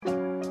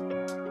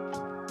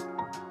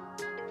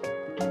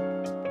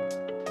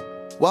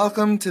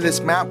Welcome to this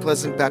Mount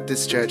Pleasant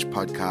Baptist Church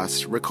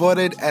podcast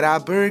recorded at our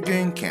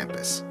Burragoon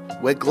campus.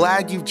 We're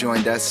glad you've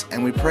joined us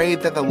and we pray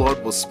that the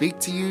Lord will speak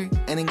to you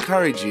and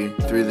encourage you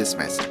through this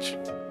message.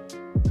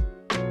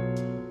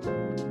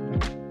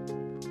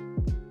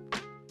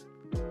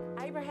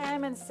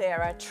 Abraham and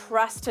Sarah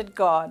trusted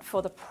God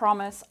for the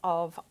promise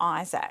of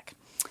Isaac,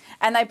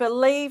 and they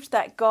believed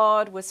that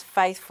God was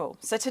faithful.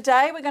 So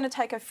today we're going to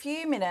take a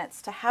few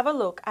minutes to have a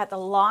look at the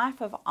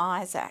life of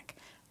Isaac,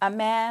 a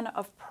man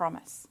of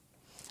promise.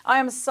 I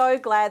am so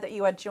glad that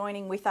you are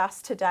joining with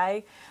us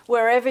today,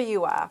 wherever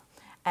you are,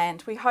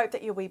 and we hope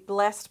that you'll be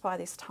blessed by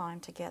this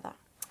time together.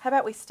 How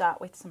about we start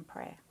with some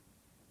prayer?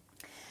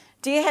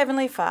 Dear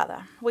Heavenly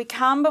Father, we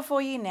come before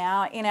you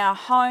now in our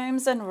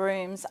homes and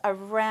rooms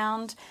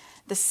around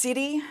the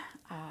city,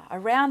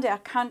 around our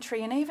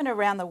country, and even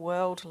around the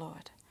world,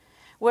 Lord.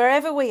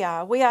 Wherever we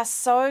are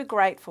so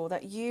grateful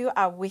that you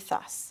are with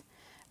us.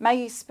 May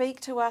you speak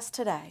to us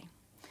today.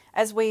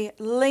 As we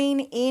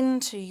lean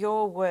into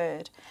your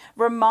word,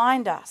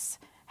 remind us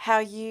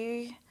of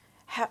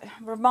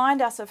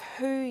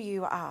who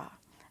you are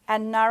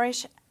and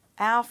nourish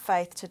our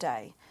faith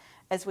today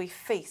as we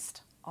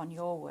feast on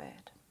your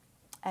word.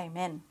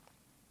 Amen.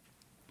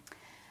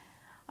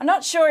 I'm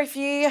not sure if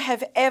you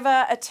have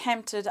ever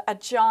attempted a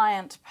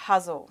giant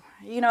puzzle.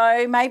 You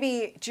know,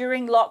 maybe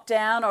during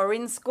lockdown or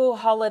in school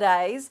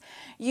holidays,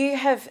 you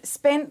have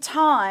spent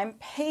time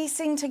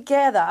piecing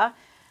together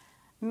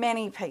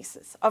many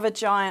pieces of a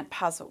giant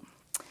puzzle.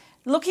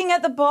 Looking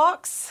at the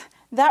box,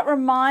 that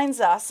reminds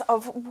us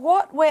of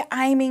what we're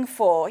aiming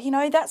for. You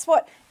know, that's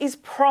what is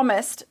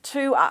promised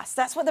to us.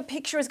 That's what the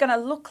picture is going to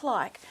look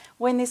like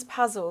when this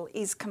puzzle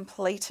is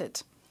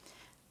completed.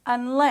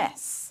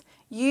 Unless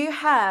you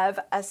have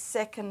a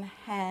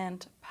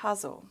second-hand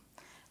puzzle,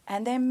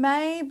 and there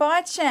may,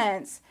 by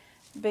chance,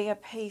 be a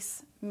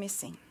piece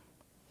missing.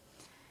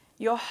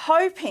 You're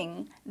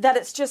hoping that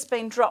it's just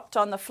been dropped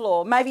on the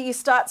floor. Maybe you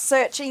start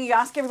searching, you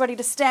ask everybody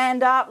to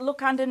stand up,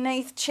 look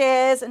underneath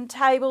chairs and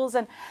tables,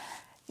 and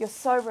you're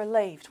so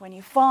relieved when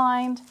you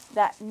find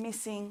that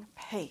missing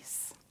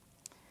piece.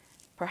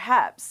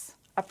 Perhaps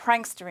a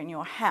prankster in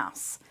your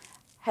house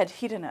had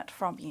hidden it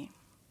from you.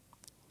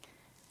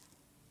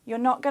 You're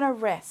not going to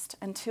rest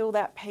until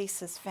that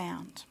piece is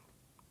found.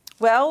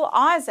 Well,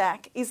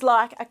 Isaac is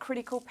like a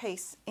critical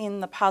piece in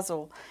the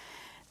puzzle.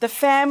 The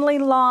family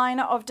line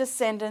of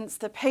descendants,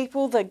 the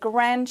people, the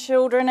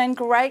grandchildren and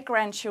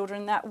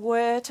great-grandchildren that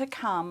were to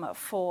come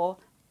for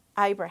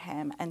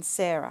Abraham and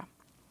Sarah.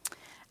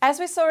 As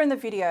we saw in the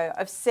video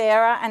of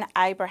Sarah and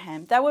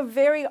Abraham, they were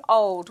very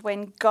old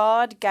when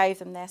God gave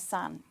them their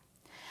son.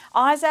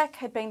 Isaac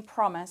had been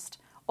promised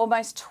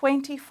almost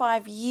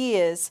 25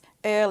 years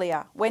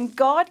earlier when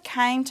God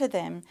came to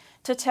them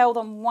to tell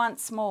them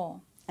once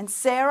more. And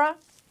Sarah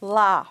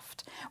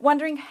laughed,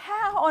 wondering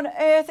how on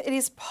earth it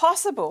is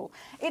possible.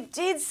 It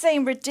did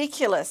seem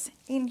ridiculous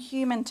in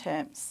human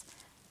terms,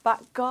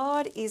 but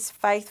God is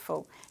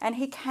faithful and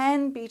he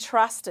can be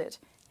trusted.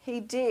 He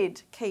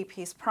did keep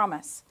his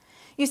promise.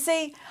 You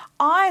see,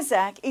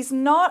 Isaac is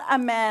not a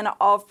man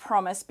of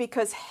promise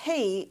because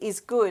he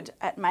is good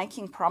at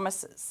making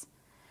promises,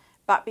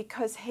 but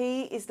because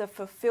he is the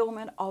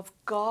fulfillment of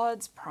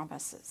God's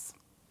promises.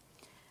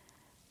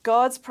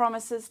 God's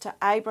promises to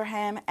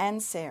Abraham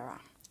and Sarah.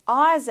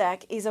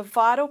 Isaac is a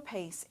vital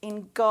piece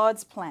in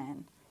God's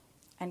plan,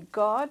 and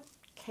God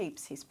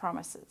keeps his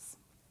promises.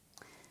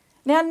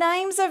 Now,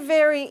 names are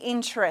very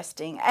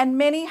interesting, and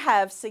many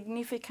have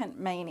significant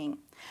meaning.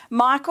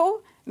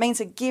 Michael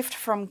means a gift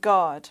from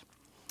God,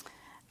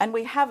 and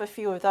we have a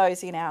few of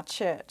those in our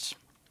church.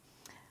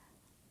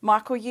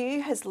 Michael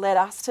Yu has led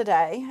us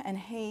today, and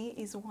he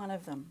is one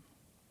of them.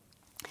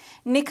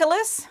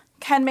 Nicholas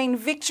can mean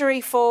victory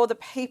for the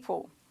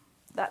people.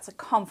 That's a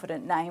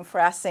confident name for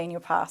our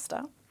senior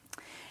pastor.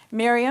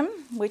 Miriam,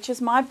 which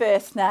is my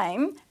birth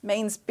name,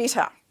 means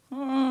bitter.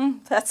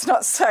 That's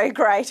not so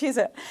great, is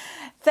it?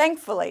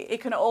 Thankfully,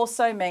 it can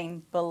also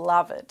mean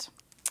beloved.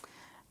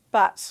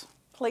 But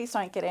please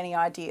don't get any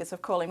ideas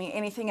of calling me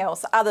anything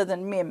else other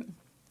than Mim.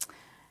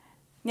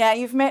 Now,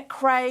 you've met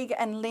Craig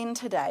and Lynn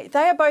today.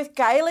 They are both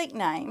Gaelic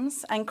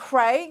names, and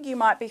Craig, you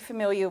might be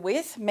familiar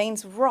with,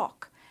 means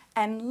rock,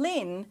 and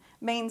Lynn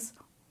means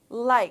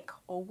lake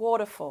or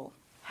waterfall.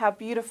 How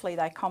beautifully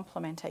they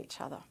complement each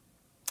other.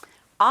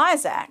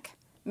 Isaac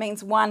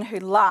means one who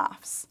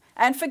laughs,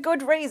 and for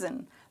good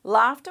reason.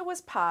 Laughter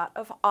was part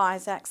of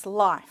Isaac's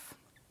life.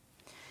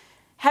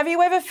 Have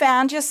you ever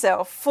found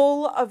yourself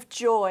full of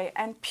joy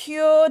and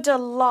pure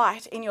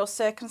delight in your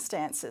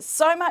circumstances,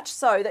 so much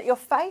so that your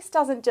face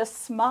doesn't just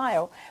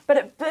smile, but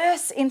it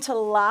bursts into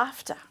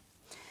laughter?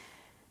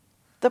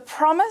 The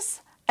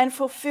promise and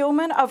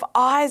fulfillment of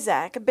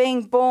Isaac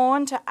being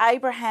born to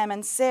Abraham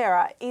and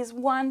Sarah is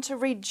one to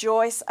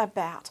rejoice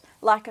about,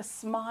 like a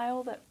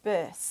smile that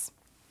bursts.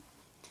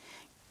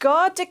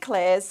 God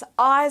declares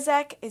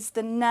Isaac is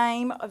the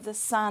name of the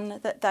son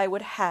that they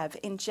would have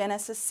in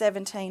Genesis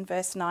 17,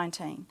 verse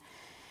 19.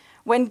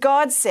 When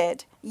God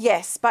said,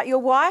 "Yes, but your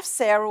wife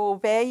Sarah will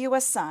bear you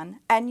a son,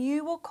 and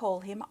you will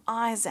call him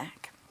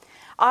Isaac."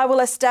 I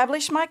will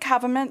establish my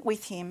covenant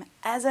with him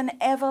as an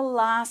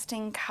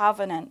everlasting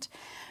covenant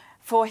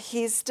for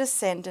his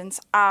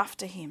descendants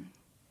after him.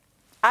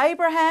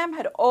 Abraham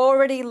had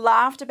already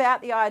laughed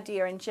about the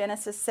idea in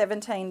Genesis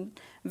 17,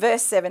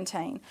 verse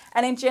 17.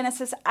 And in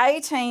Genesis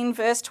 18,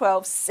 verse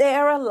 12,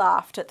 Sarah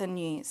laughed at the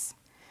news.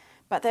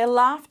 But their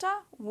laughter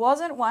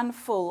wasn't one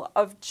full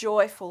of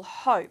joyful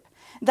hope.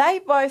 They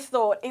both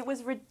thought it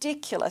was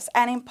ridiculous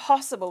and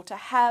impossible to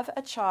have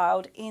a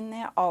child in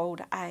their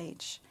old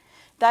age.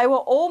 They were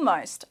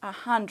almost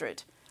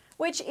 100,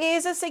 which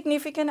is a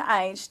significant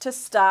age to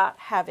start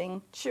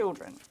having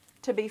children,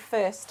 to be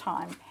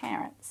first-time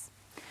parents.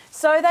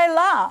 So they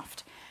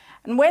laughed.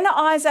 And when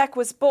Isaac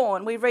was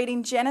born, we read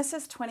in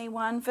Genesis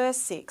 21, verse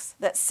 6,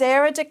 that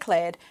Sarah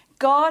declared,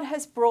 God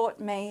has brought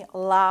me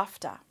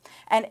laughter,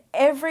 and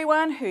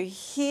everyone who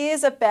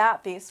hears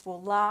about this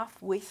will laugh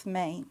with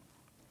me.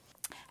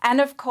 And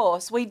of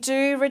course, we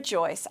do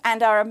rejoice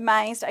and are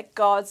amazed at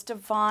God's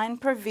divine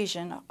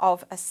provision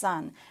of a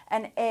son,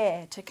 an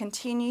heir to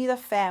continue the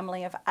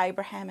family of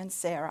Abraham and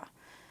Sarah.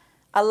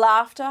 A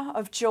laughter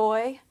of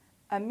joy,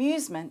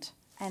 amusement,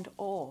 and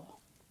awe.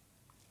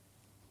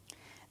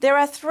 There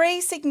are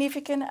 3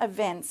 significant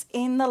events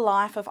in the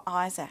life of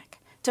Isaac.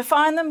 To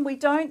find them, we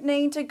don't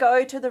need to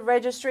go to the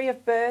registry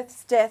of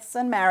births, deaths,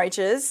 and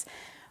marriages.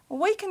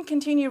 We can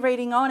continue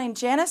reading on in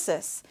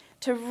Genesis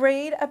to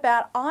read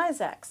about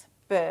Isaac's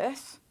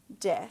birth,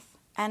 death,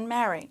 and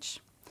marriage,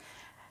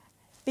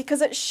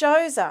 because it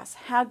shows us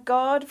how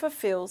God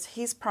fulfills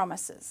his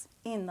promises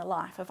in the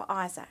life of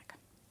Isaac.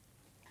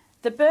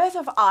 The birth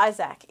of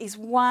Isaac is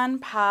one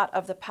part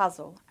of the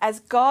puzzle,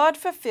 as God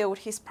fulfilled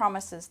his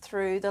promises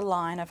through the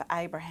line of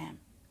Abraham.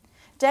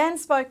 Dan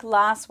spoke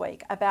last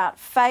week about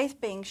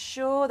faith being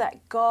sure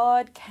that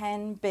God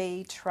can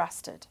be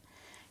trusted.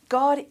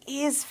 God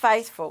is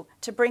faithful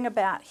to bring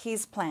about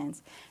his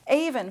plans,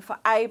 even for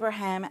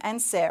Abraham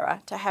and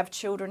Sarah to have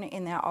children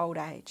in their old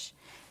age.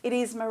 It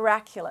is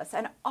miraculous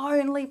and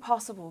only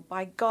possible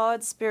by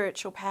God's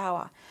spiritual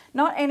power,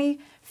 not any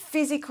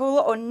physical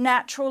or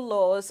natural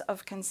laws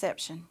of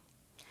conception.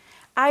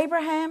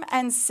 Abraham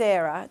and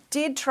Sarah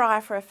did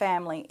try for a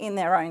family in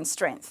their own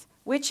strength,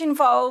 which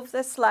involved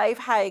the slave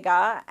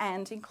Hagar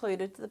and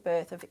included the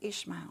birth of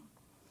Ishmael.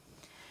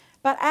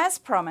 But as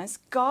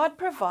promised, God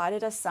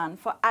provided a son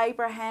for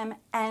Abraham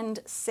and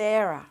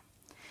Sarah.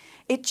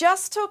 It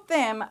just took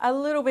them a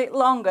little bit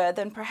longer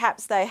than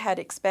perhaps they had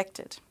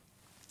expected.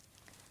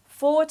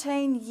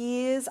 14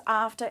 years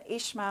after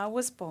Ishmael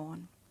was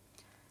born,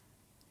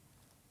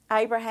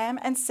 Abraham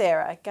and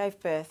Sarah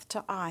gave birth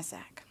to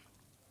Isaac.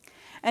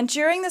 And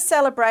during the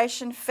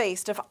celebration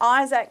feast of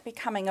Isaac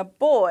becoming a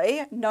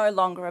boy, no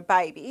longer a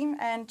baby,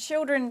 and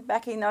children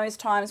back in those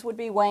times would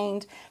be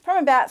weaned from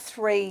about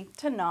 3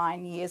 to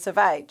 9 years of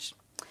age.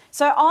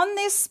 So on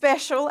this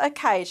special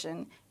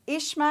occasion,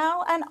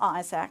 Ishmael and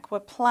Isaac were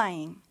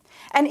playing.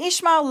 And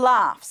Ishmael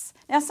laughs.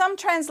 Now, some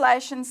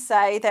translations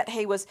say that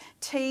he was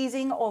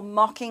teasing or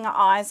mocking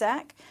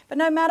Isaac, but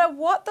no matter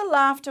what the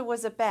laughter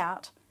was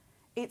about,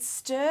 it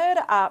stirred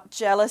up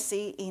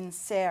jealousy in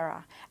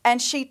Sarah, and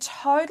she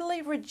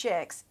totally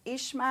rejects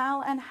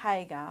Ishmael and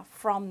Hagar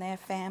from their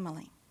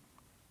family.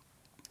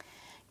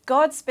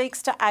 God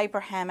speaks to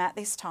Abraham at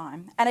this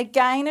time and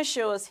again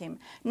assures him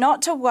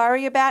not to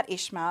worry about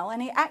Ishmael, and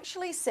he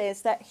actually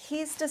says that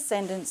his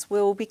descendants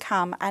will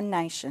become a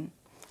nation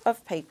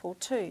of people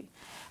too.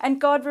 And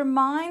God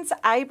reminds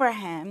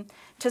Abraham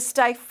to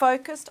stay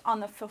focused on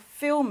the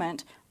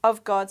fulfillment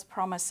of God's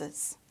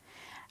promises,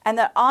 and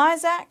that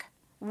Isaac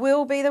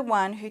will be the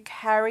one who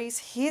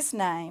carries his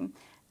name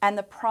and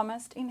the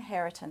promised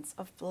inheritance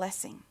of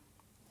blessing.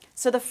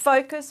 So the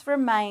focus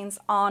remains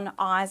on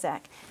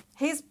Isaac.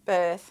 His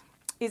birth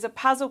is a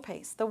puzzle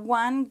piece, the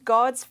one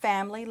God's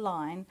family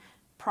line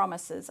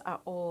promises are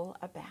all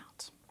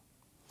about.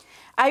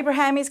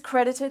 Abraham is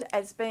credited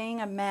as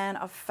being a man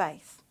of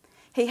faith.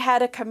 He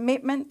had a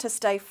commitment to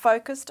stay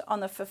focused on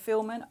the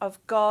fulfillment of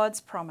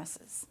God's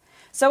promises.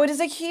 So it is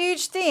a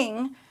huge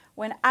thing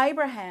when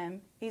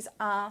Abraham is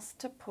asked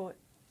to put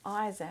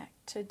Isaac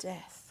to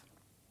death.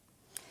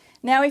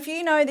 Now, if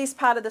you know this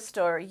part of the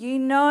story, you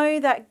know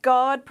that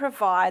God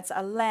provides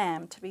a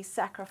lamb to be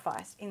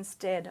sacrificed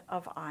instead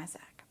of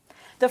Isaac.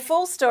 The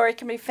full story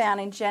can be found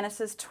in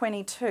Genesis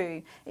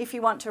 22 if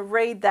you want to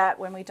read that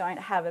when we don't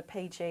have a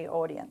PG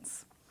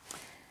audience.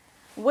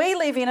 We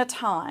live in a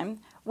time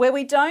where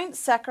we don't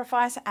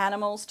sacrifice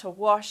animals to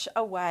wash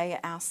away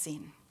our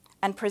sin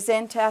and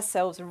present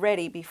ourselves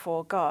ready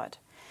before God.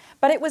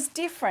 But it was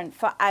different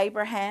for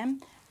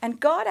Abraham, and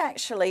God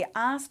actually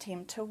asked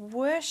him to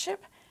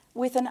worship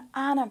with an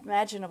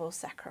unimaginable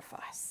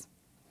sacrifice.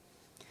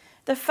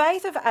 The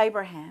faith of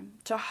Abraham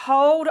to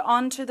hold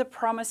on to the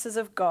promises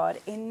of God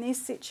in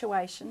this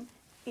situation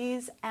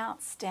is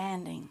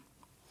outstanding.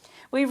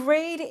 We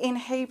read in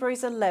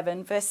Hebrews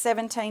 11, verse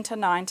 17 to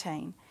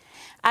 19,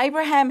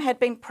 Abraham had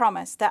been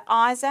promised that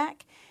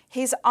Isaac,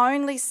 his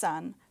only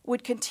son,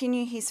 would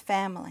continue his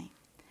family.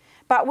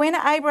 But when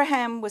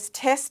Abraham was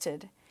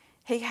tested,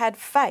 he had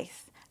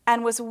faith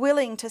and was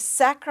willing to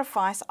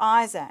sacrifice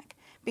Isaac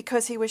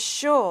because he was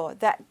sure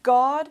that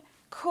God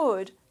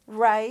could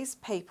raise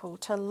people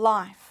to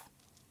life.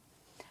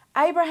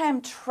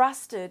 Abraham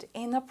trusted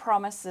in the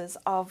promises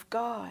of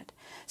God,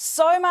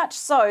 so much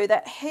so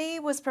that he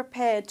was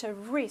prepared to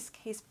risk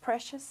his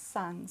precious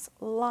son's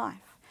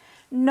life,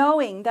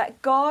 knowing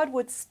that God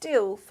would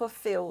still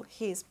fulfill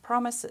his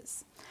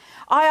promises.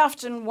 I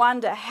often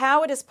wonder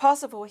how it is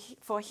possible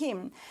for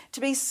him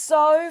to be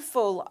so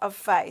full of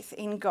faith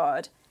in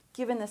God,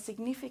 given the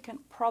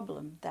significant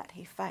problem that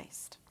he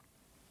faced.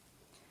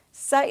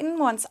 Satan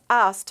wants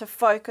us to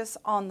focus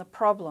on the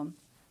problem,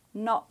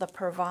 not the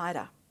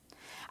provider.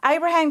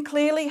 Abraham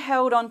clearly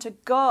held on to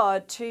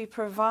God to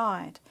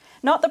provide,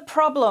 not the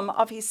problem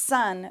of his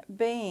son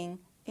being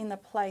in the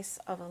place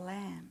of a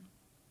lamb.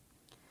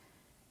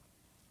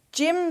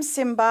 Jim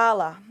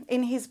Cymbala,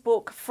 in his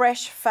book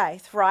Fresh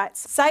Faith,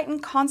 writes, Satan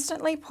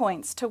constantly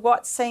points to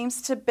what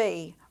seems to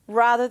be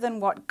rather than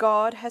what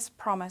God has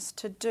promised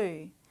to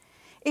do.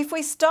 If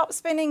we stop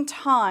spending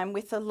time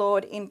with the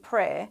Lord in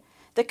prayer,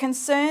 the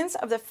concerns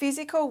of the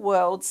physical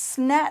world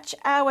snatch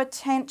our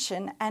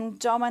attention and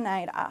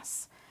dominate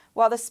us,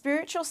 while the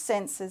spiritual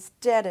senses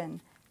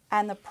deaden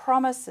and the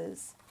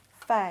promises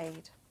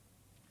fade.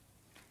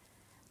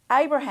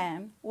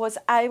 Abraham was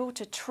able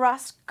to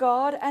trust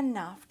God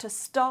enough to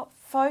stop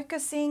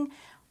focusing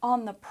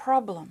on the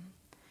problem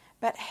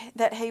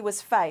that he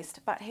was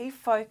faced, but he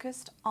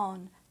focused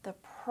on the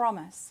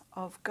promise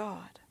of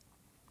God.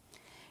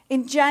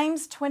 In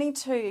James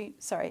 2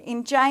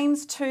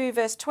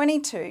 verse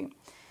 22,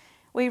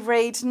 we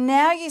read,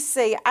 Now you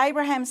see,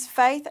 Abraham's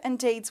faith and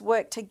deeds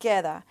work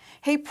together.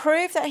 He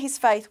proved that his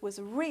faith was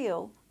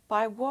real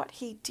by what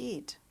he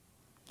did.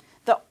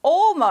 The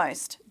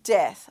almost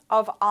death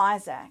of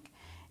Isaac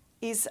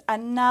is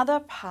another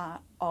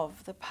part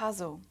of the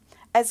puzzle,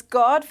 as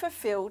God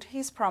fulfilled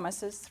his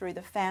promises through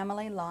the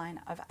family line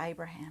of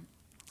Abraham.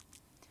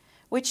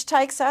 Which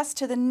takes us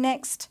to the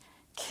next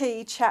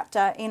key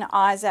chapter in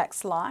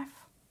Isaac's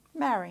life,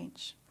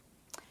 marriage.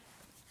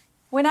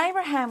 When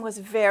Abraham was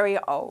very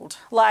old,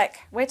 like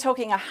we're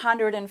talking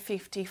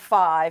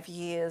 155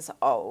 years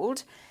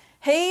old,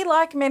 he,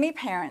 like many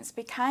parents,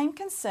 became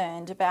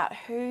concerned about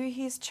who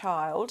his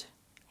child,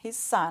 his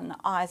son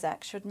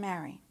Isaac, should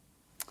marry.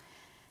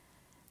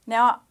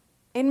 Now,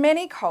 in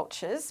many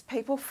cultures,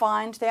 people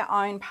find their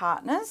own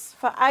partners.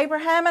 For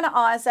Abraham and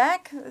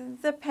Isaac,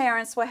 the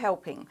parents were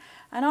helping.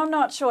 And I'm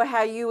not sure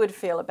how you would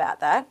feel about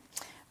that,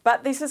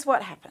 but this is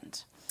what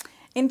happened.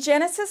 In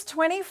Genesis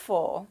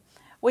 24,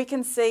 we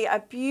can see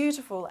a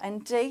beautiful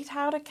and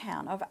detailed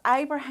account of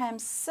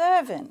Abraham's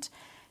servant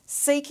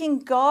seeking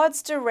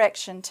God's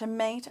direction to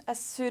meet a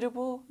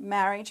suitable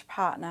marriage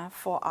partner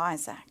for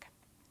Isaac.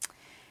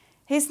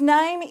 His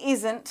name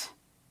isn't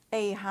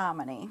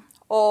eHarmony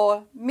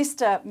or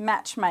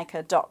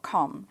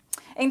MrMatchmaker.com.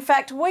 In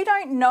fact, we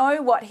don't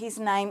know what his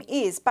name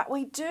is, but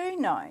we do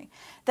know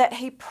that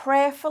he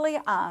prayerfully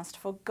asked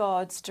for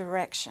God's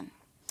direction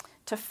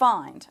to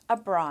find a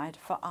bride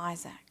for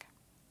Isaac.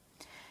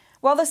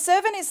 While the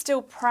servant is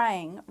still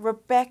praying,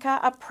 Rebecca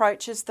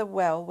approaches the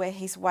well where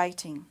he's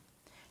waiting.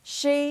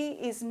 She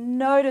is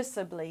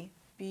noticeably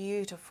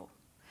beautiful.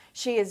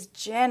 She is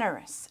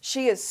generous.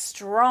 She is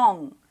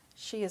strong.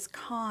 She is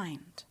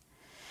kind.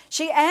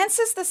 She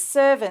answers the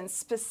servant's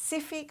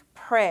specific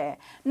prayer,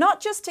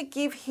 not just to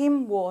give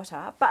him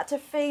water, but to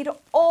feed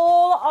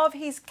all of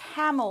his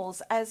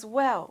camels as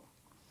well.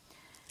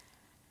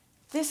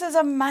 This is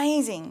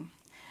amazing.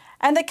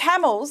 And the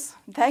camels,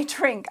 they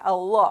drink a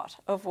lot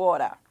of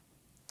water.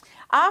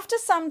 After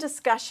some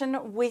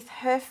discussion with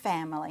her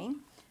family,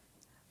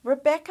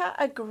 Rebecca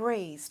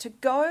agrees to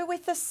go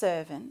with the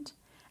servant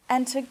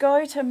and to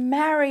go to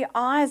marry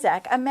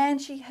Isaac, a man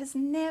she has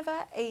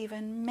never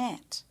even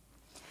met.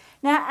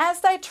 Now,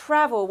 as they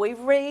travel, we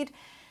read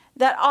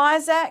that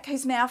Isaac,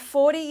 who's now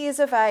 40 years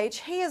of age,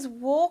 he is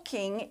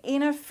walking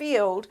in a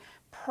field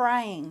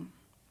praying.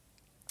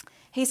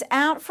 He's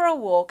out for a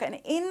walk,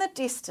 and in the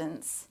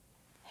distance,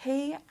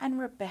 he and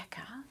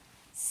Rebecca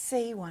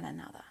see one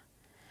another.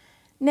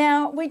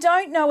 Now, we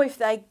don't know if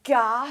they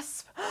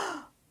gasp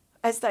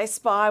as they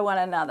spy one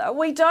another.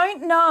 We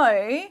don't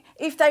know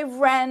if they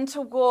ran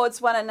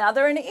towards one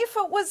another. And if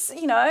it was,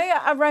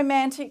 a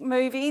romantic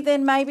movie,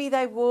 then maybe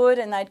they would,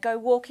 and they'd go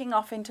walking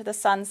off into the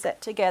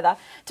sunset together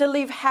to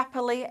live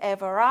happily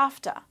ever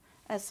after,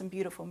 as some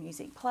beautiful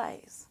music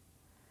plays.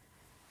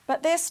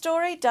 But their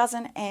story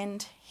doesn't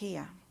end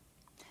here.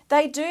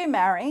 They do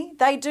marry,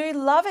 they do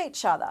love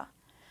each other,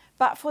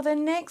 but for the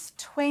next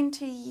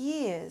 20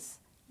 years,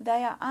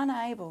 they are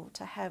unable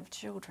to have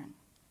children.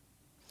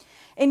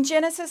 In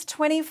Genesis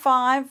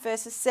 25,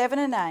 verses 7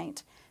 and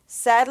 8,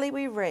 sadly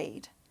we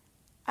read,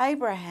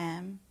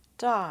 Abraham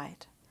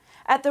died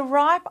at the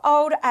ripe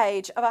old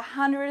age of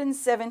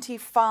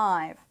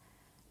 175,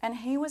 and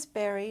he was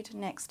buried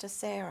next to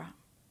Sarah.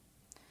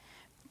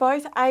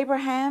 Both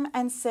Abraham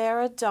and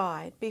Sarah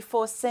died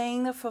before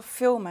seeing the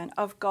fulfillment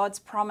of God's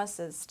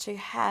promises to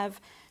have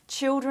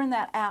children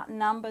that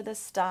outnumber the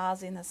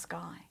stars in the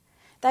sky.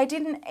 They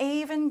didn't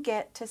even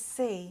get to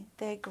see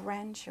their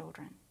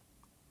grandchildren.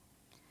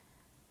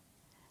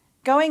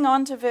 Going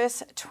on to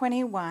verse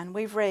 21,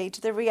 we read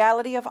the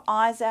reality of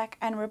Isaac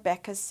and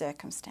Rebekah's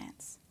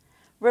circumstance.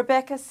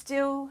 Rebekah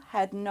still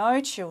had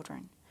no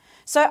children,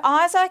 so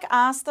Isaac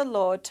asked the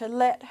Lord to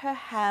let her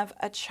have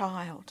a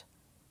child,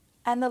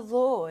 and the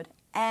Lord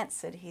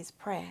answered his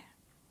prayer.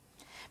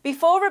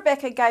 Before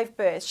Rebekah gave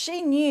birth,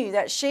 she knew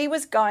that she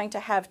was going to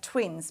have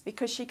twins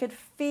because she could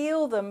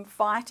feel them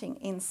fighting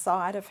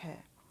inside of her.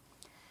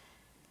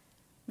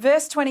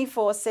 Verse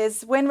 24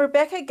 says, when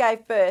Rebekah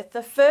gave birth,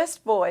 the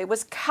first boy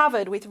was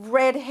covered with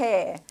red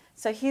hair,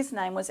 so his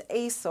name was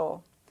Esau.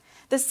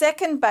 The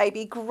second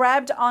baby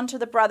grabbed onto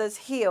the brother's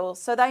heel,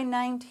 so they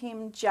named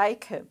him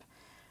Jacob.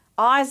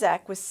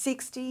 Isaac was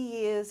 60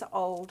 years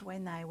old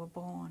when they were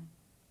born.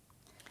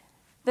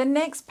 The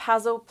next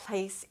puzzle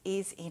piece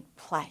is in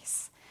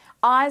place.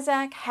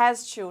 Isaac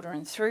has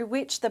children through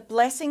which the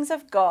blessings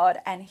of God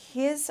and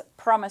his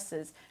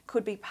promises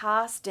could be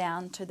passed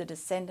down to the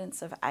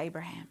descendants of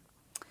Abraham.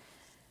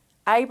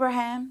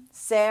 Abraham,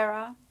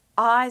 Sarah,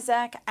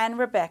 Isaac, and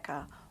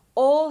Rebekah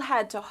all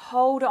had to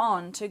hold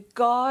on to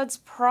God's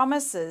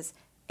promises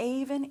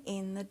even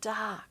in the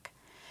dark,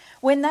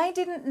 when they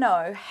didn't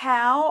know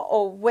how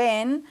or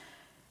when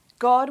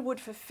God would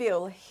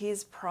fulfill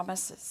his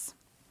promises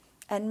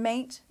and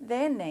meet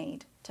their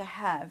need to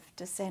have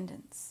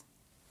descendants.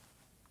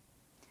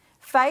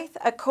 Faith,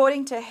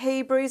 according to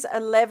Hebrews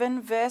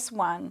 11 verse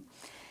 1,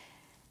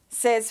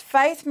 says,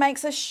 faith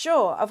makes us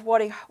sure of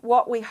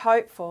what we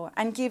hope for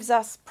and gives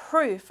us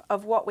proof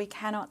of what we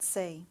cannot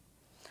see.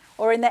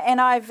 Or in the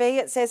NIV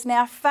it says,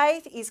 now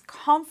faith is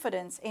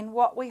confidence in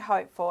what we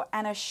hope for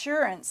and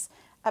assurance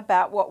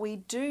about what we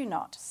do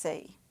not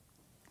see.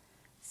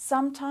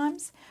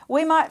 Sometimes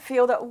we might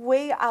feel that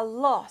we are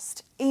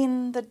lost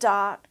in the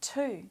dark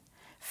too.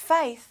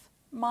 Faith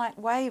might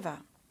waver.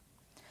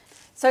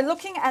 So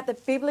looking at the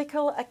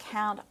biblical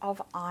account of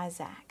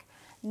Isaac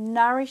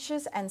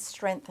nourishes and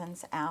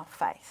strengthens our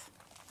faith.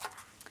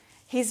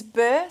 His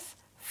birth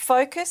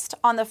focused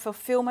on the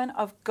fulfillment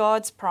of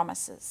God's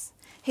promises.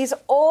 His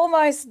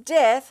almost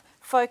death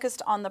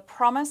focused on the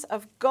promise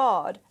of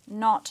God,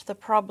 not the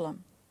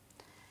problem.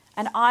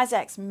 And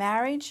Isaac's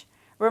marriage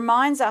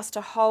reminds us to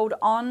hold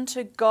on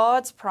to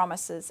God's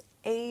promises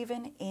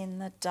even in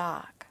the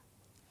dark.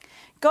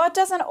 God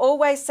doesn't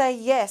always say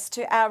yes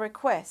to our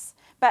requests,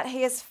 but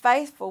he is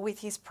faithful with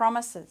his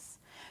promises.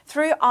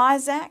 Through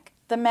Isaac,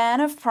 the man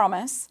of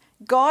promise,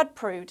 God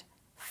proved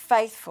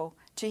faithful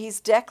to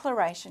his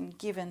declaration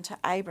given to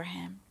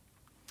Abraham.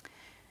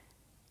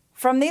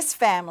 From this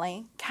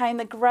family came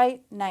the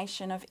great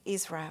nation of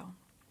Israel.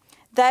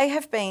 They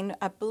have been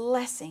a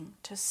blessing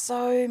to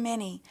so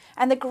many,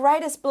 and the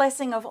greatest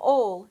blessing of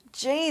all,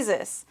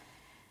 Jesus,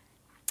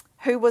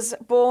 who was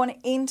born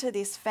into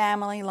this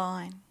family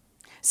line.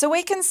 So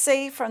we can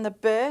see from the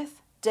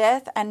birth,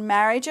 death, and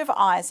marriage of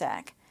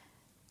Isaac,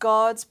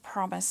 God's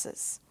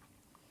promises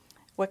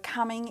were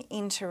coming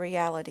into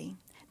reality.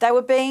 They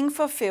were being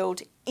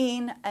fulfilled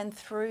in and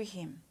through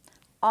him,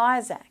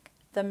 Isaac,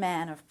 the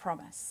man of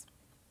promise.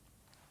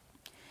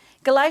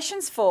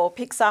 Galatians 4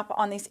 picks up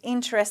on this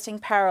interesting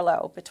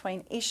parallel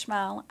between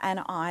Ishmael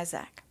and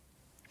Isaac.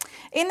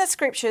 In the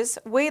scriptures,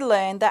 we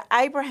learn that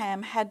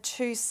Abraham had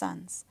two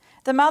sons.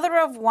 The mother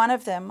of one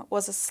of them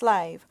was a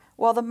slave,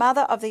 while the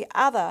mother of the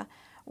other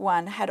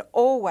one had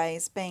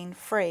always been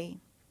free.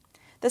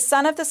 The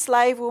son of the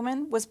slave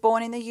woman was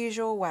born in the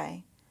usual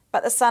way,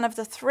 but the son of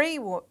the free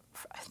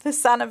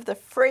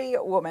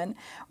woman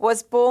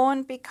was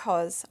born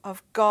because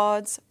of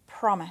God's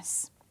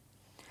promise.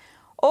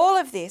 All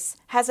of this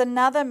has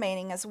another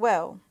meaning as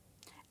well.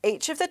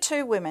 Each of the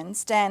two women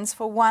stands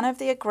for one of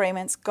the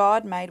agreements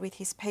God made with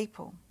his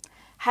people.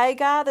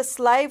 Hagar, the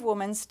slave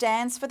woman,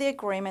 stands for the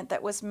agreement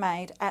that was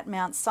made at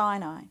Mount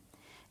Sinai.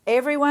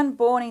 Everyone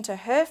born into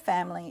her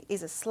family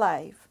is a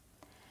slave.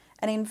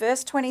 And in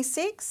verse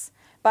 26,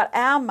 but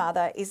our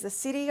mother is the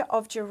city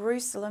of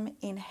Jerusalem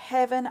in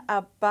heaven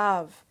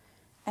above,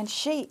 and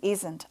she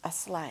isn't a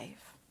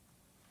slave.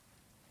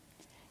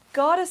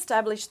 God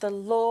established the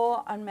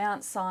law on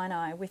Mount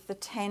Sinai with the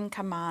 10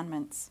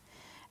 Commandments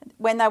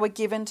when they were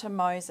given to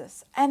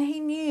Moses, and he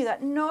knew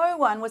that no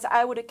one was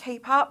able to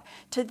keep up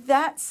to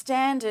that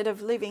standard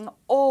of living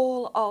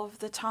all of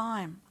the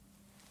time.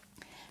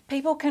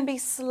 People can be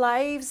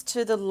slaves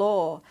to the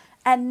law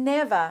and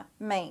never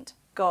meet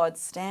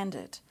God's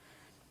standard.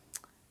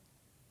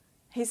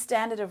 His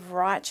standard of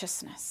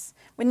righteousness.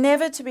 We're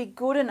never to be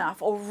good enough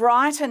or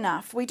right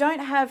enough. We don't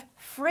have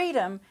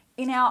freedom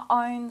in our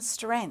own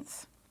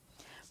strength.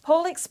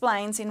 Paul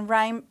explains in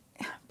Romans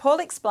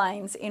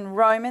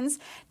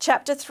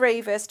chapter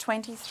 3, verse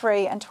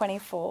 23 and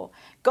 24,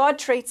 God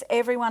treats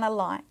everyone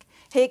alike.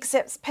 He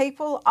accepts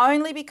people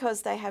only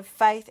because they have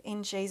faith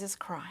in Jesus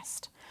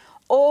Christ.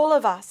 All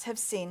of us have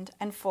sinned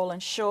and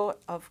fallen short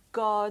of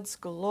God's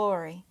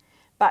glory,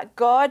 but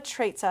God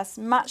treats us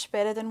much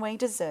better than we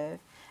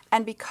deserve.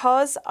 And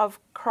because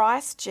of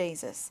Christ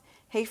Jesus,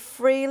 he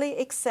freely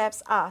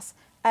accepts us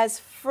as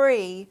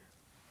free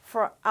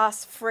from our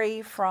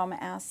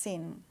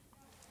sin.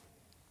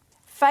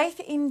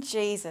 Faith in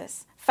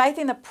Jesus, faith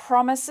in the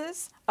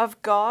promises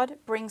of God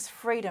brings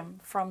freedom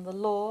from the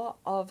law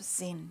of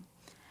sin.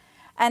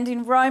 And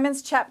in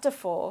Romans chapter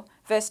 4,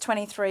 verse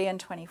 23 and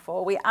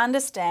 24, we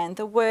understand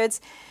the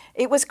words,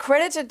 "It was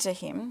credited to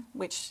him,"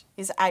 which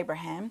is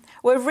Abraham,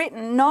 "were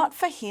written not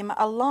for him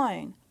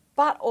alone,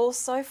 but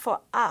also for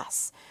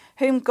us,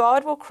 whom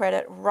God will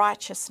credit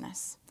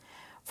righteousness.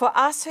 For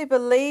us who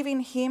believe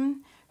in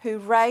him who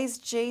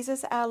raised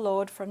Jesus our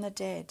Lord from the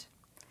dead.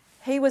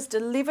 He was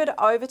delivered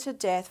over to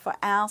death for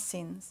our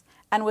sins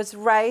and was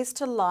raised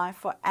to life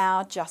for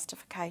our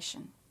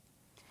justification."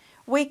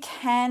 We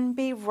can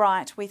be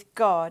right with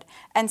God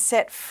and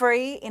set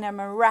free in a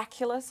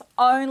miraculous,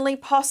 only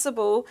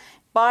possible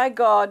by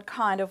God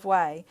kind of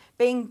way,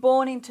 being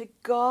born into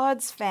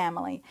God's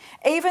family,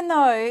 even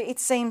though it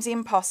seems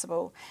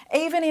impossible,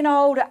 even in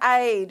old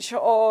age,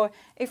 or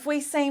if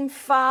we seem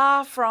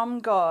far from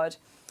God.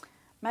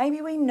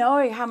 Maybe we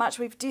know how much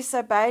we've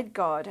disobeyed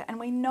God and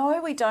we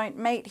know we don't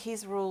meet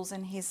his rules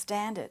and his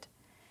standard.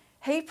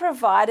 He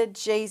provided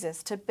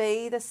Jesus to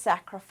be the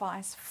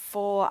sacrifice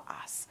for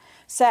us,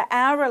 so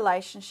our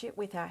relationship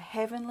with our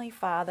Heavenly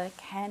Father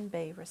can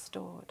be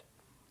restored.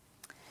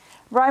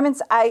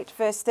 Romans 8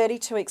 verse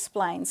 32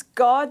 explains,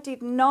 "God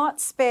did not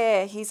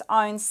spare his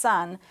own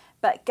son,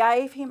 but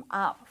gave him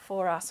up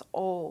for us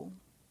all."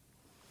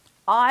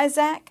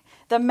 Isaac,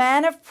 the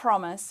man of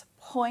promise,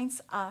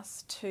 points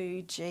us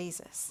to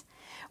Jesus.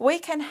 We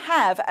can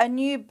have a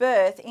new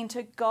birth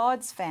into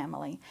God's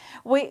family.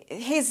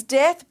 His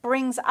death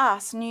brings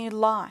us new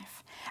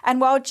life.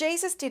 And while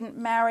Jesus didn't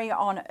marry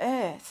on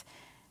earth,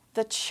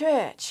 the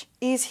church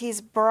is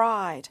his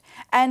bride,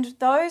 and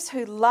those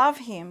who love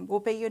him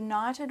will be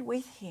united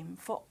with him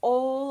for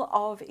all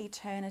of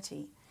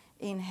eternity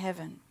in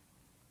heaven.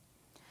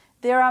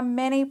 There are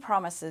many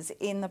promises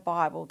in the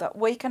Bible that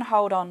we can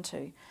hold on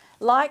to,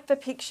 like the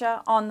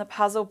picture on the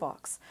puzzle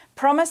box.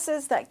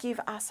 Promises that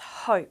give us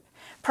hope,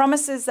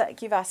 promises that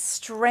give us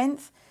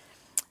strength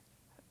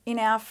in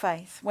our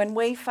faith when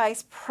we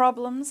face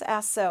problems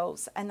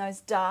ourselves and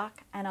those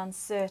dark and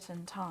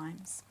uncertain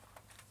times.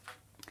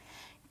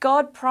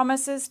 God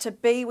promises to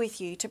be with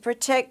you, to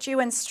protect you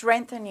and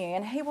strengthen you,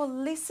 and he will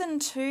listen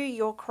to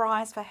your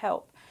cries for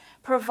help,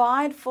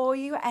 provide for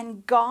you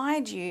and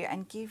guide you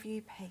and give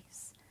you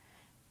peace.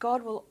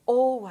 God will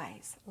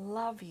always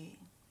love you.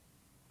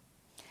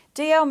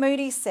 D.L.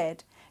 Moody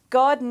said,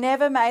 "God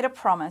never made a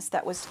promise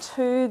that was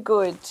too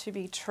good to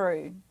be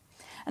true."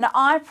 And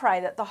I pray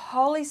that the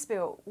Holy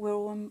Spirit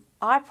will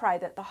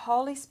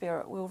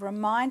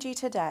remind you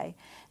today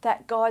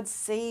that God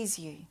sees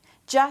you,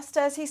 just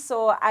as he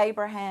saw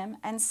Abraham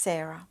and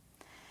Sarah.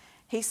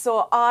 He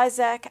saw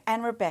Isaac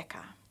and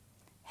Rebekah.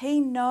 He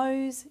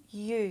knows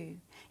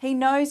you. He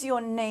knows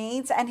your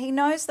needs, and he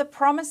knows the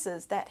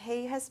promises that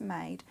he has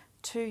made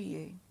to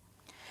you.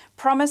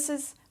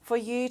 Promises for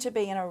you to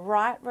be in a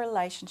right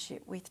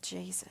relationship with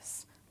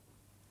Jesus.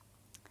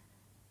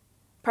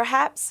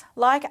 Perhaps,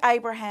 like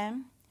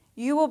Abraham,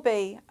 you will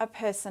be a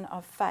person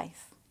of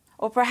faith.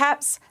 Or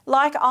perhaps,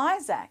 like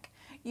Isaac,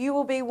 you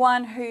will be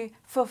one who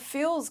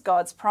fulfills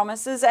God's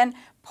promises and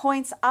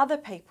points other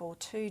people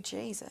to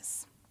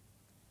Jesus.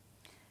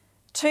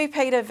 2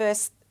 Peter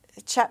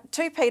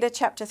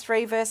chapter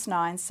 3 verse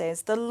 9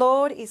 says, "The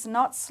Lord is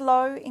not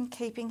slow in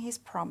keeping his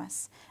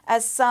promise,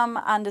 as some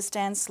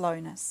understand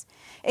slowness.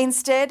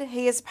 Instead,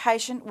 he is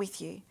patient with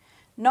you,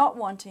 not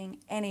wanting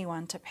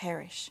anyone to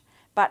perish,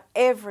 but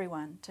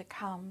everyone to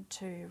come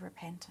to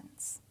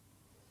repentance."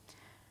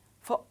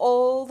 For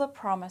all the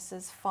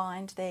promises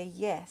find their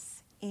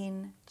yes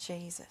in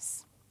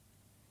Jesus.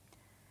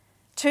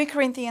 2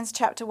 Corinthians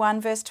chapter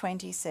 1 verse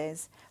 20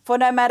 says, "For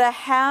no matter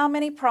how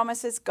many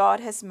promises God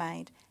has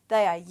made,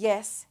 they are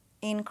yes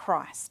in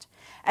Christ.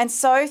 And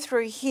so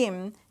through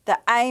him, the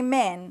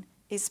Amen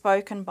is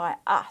spoken by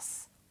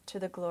us to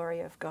the glory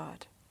of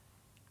God."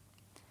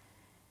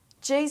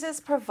 Jesus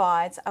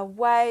provides a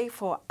way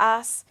for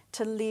us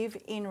to live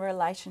in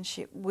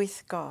relationship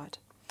with God.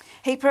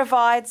 He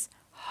provides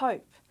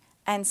hope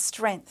and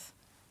strength,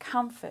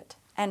 comfort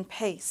and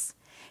peace.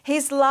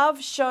 His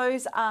love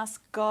shows us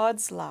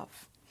God's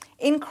love.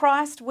 In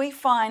Christ, we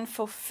find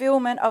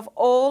fulfillment of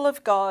all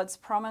of God's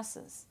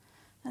promises.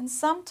 And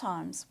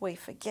sometimes we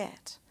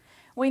forget.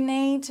 We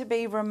need to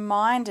be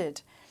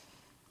reminded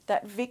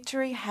that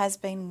victory has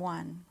been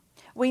won.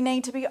 We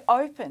need to be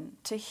open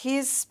to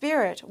his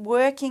Spirit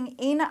working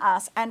in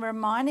us and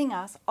reminding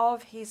us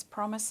of his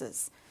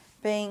promises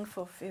being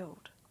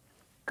fulfilled.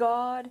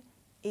 God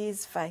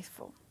is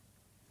faithful.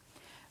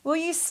 Will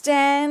you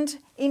stand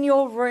in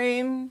your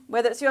room,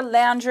 whether it's your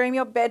lounge room,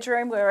 your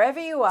bedroom, wherever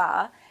you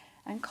are,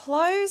 and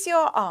close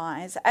your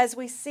eyes as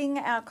we sing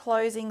our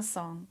closing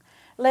song?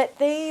 Let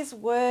these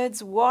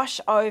words wash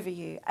over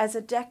you as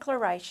a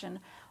declaration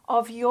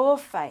of your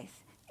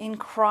faith in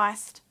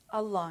Christ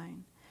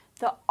alone,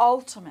 the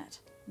ultimate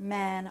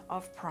man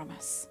of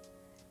promise.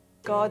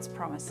 God's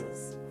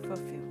promises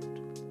fulfilled.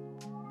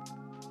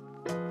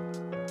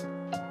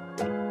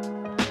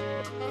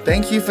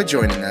 Thank you for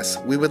joining us.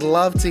 We would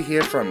love to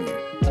hear from you.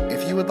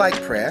 If you would like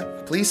prayer,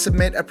 please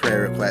submit a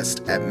prayer request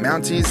at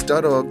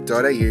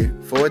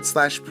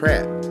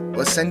mounties.org.au/prayer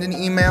or send an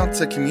email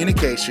to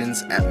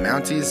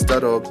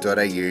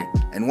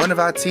communications@mounties.org.au and one of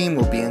our team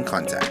will be in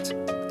contact.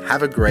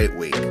 Have a great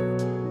week.